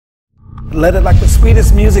Let it, like the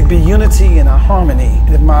sweetest music, be unity and a harmony.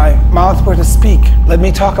 And if my mouth were to speak, let me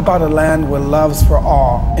talk about a land where love's for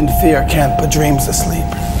all and fear can't put dreams to sleep.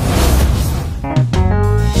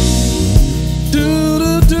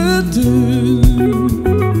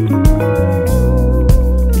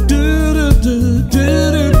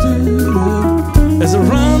 As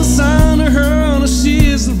around the sound of her, she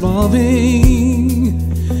is evolving,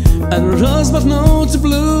 and her rosebud notes are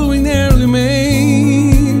blowing their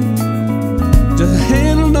remain. The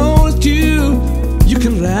handle knows you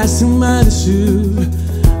can rest in my shoe,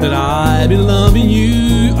 that I be loving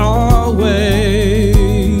you always.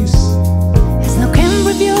 There's no can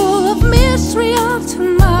review of mystery of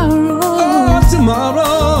tomorrow. Oh,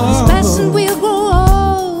 tomorrow. This person will grow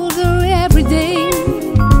older every day.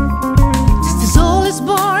 Just as all is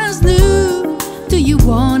born as new. Do you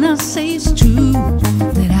wanna say it's true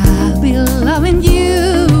that I'll be loving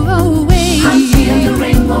you always? Until the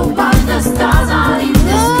rainbow binds the stars are in the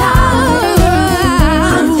sky.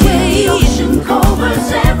 Until the ocean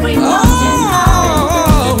covers every mountain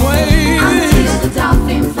high. Until the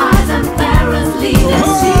dolphin flies and parrots lead the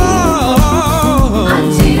sea.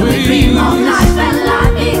 Until we dream of life and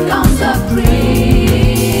life becomes a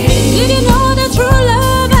dream. Did you know that true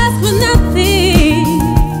love asks for nothing?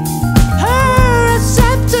 Her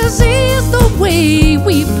acceptance is the way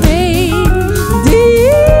we pray.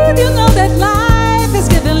 Did you know that life is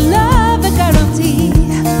given love a guarantee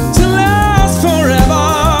to last forever,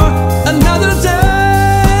 another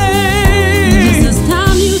day. It's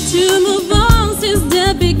time you to move on since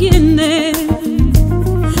the beginning,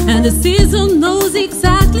 and the season knows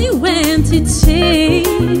exactly when to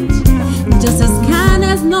change.